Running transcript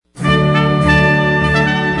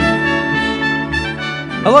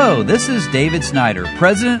Hello, this is David Snyder,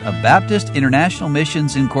 President of Baptist International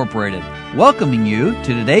Missions Incorporated, welcoming you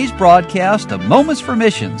to today's broadcast of Moments for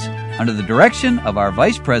Missions under the direction of our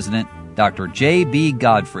Vice President, Dr. J.B.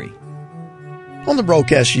 Godfrey. On the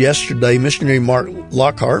broadcast yesterday, missionary Mark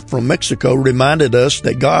Lockhart from Mexico reminded us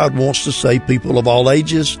that God wants to save people of all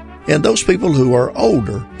ages, and those people who are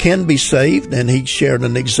older can be saved, and he shared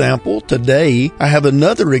an example. Today, I have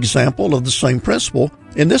another example of the same principle,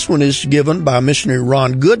 and this one is given by missionary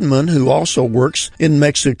Ron Goodman, who also works in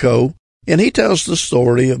Mexico, and he tells the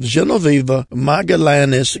story of Genoveva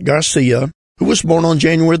Magallanes Garcia, who was born on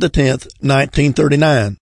January the 10th,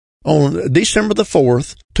 1939. On December the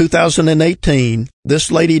 4th, 2018,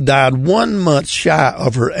 this lady died 1 month shy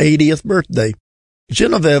of her 80th birthday.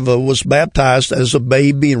 Genoveva was baptized as a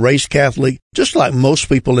baby and raised Catholic, just like most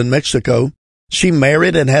people in Mexico. She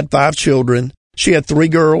married and had 5 children. She had 3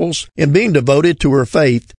 girls, and being devoted to her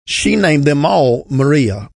faith, she named them all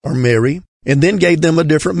Maria, or Mary, and then gave them a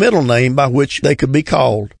different middle name by which they could be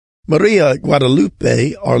called. Maria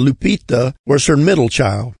Guadalupe, or Lupita, was her middle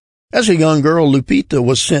child. As a young girl, Lupita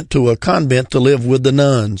was sent to a convent to live with the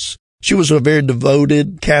nuns. She was a very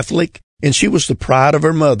devoted Catholic, and she was the pride of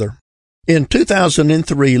her mother. In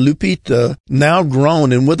 2003, Lupita, now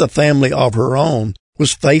grown and with a family of her own,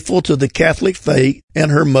 was faithful to the Catholic faith,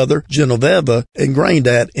 and her mother, Genoveva, ingrained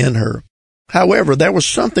that in her. However, there was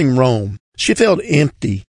something wrong. She felt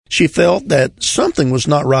empty. She felt that something was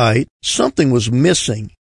not right, something was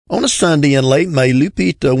missing. On a Sunday in late May,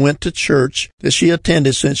 Lupita went to church that she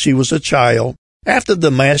attended since she was a child. After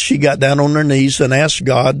the Mass, she got down on her knees and asked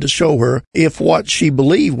God to show her if what she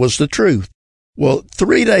believed was the truth. Well,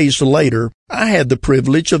 3 days later, I had the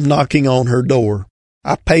privilege of knocking on her door.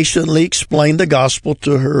 I patiently explained the gospel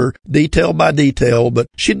to her detail by detail, but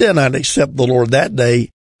she did not accept the Lord that day.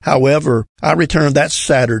 However, I returned that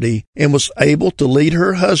Saturday and was able to lead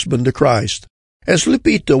her husband to Christ. As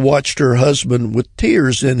Lupita watched her husband with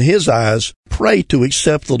tears in his eyes pray to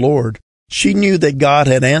accept the Lord, she knew that God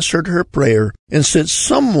had answered her prayer and sent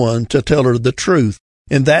someone to tell her the truth.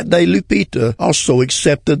 And that day, Lupita also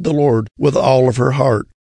accepted the Lord with all of her heart.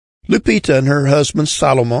 Lupita and her husband,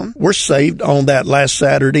 Salomon, were saved on that last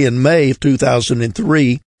Saturday in May of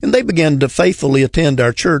 2003, and they began to faithfully attend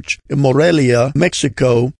our church in Morelia,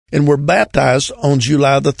 Mexico, and were baptized on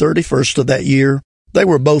July the 31st of that year. They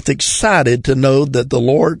were both excited to know that the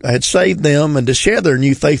Lord had saved them and to share their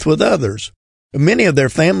new faith with others. Many of their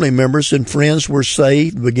family members and friends were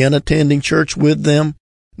saved, began attending church with them.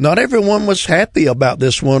 Not everyone was happy about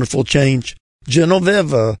this wonderful change.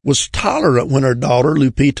 Genoveva was tolerant when her daughter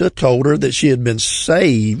Lupita told her that she had been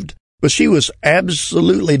saved, but she was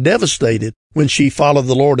absolutely devastated when she followed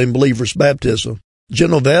the Lord in believer's baptism.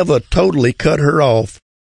 Genoveva totally cut her off.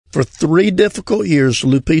 For 3 difficult years,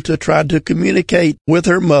 Lupita tried to communicate with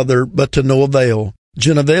her mother, but to no avail.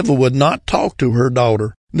 Genoveva would not talk to her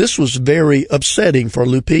daughter. This was very upsetting for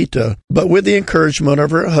Lupita, but with the encouragement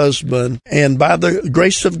of her husband and by the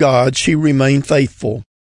grace of God, she remained faithful.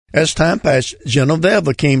 As time passed,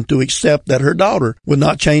 Genoveva came to accept that her daughter would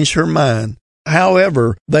not change her mind.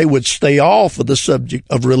 However, they would stay off of the subject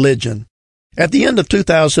of religion. At the end of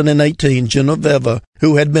 2018, Genoveva,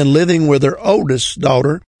 who had been living with her oldest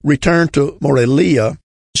daughter, returned to Morelia.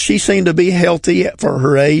 She seemed to be healthy for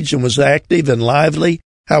her age and was active and lively.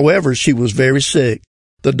 However, she was very sick.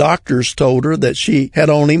 The doctors told her that she had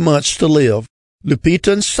only months to live.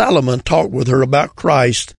 Lupita and Salomon talked with her about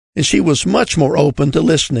Christ, and she was much more open to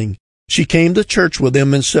listening. She came to church with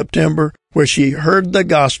them in September, where she heard the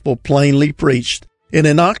gospel plainly preached. And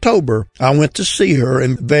in October, I went to see her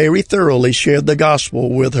and very thoroughly shared the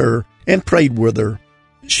gospel with her and prayed with her.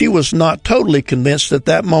 She was not totally convinced at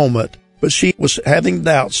that moment, but she was having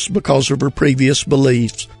doubts because of her previous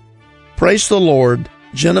beliefs. Praise the Lord.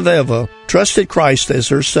 Genoveva trusted Christ as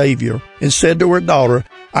her Savior and said to her daughter,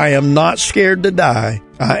 "I am not scared to die.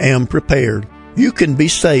 I am prepared." You can be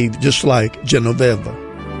saved just like Genoveva.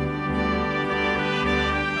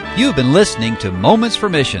 You've been listening to Moments for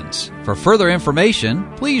Missions. For further information,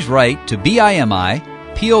 please write to BIMI,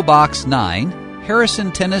 P.O. Box 9,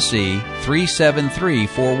 Harrison, Tennessee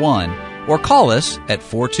 37341, or call us at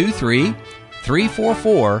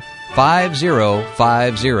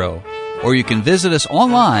 423-344-5050. Or you can visit us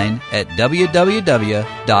online at www.bimi.org.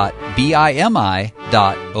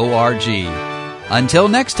 Until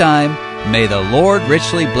next time, may the Lord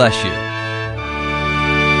richly bless you.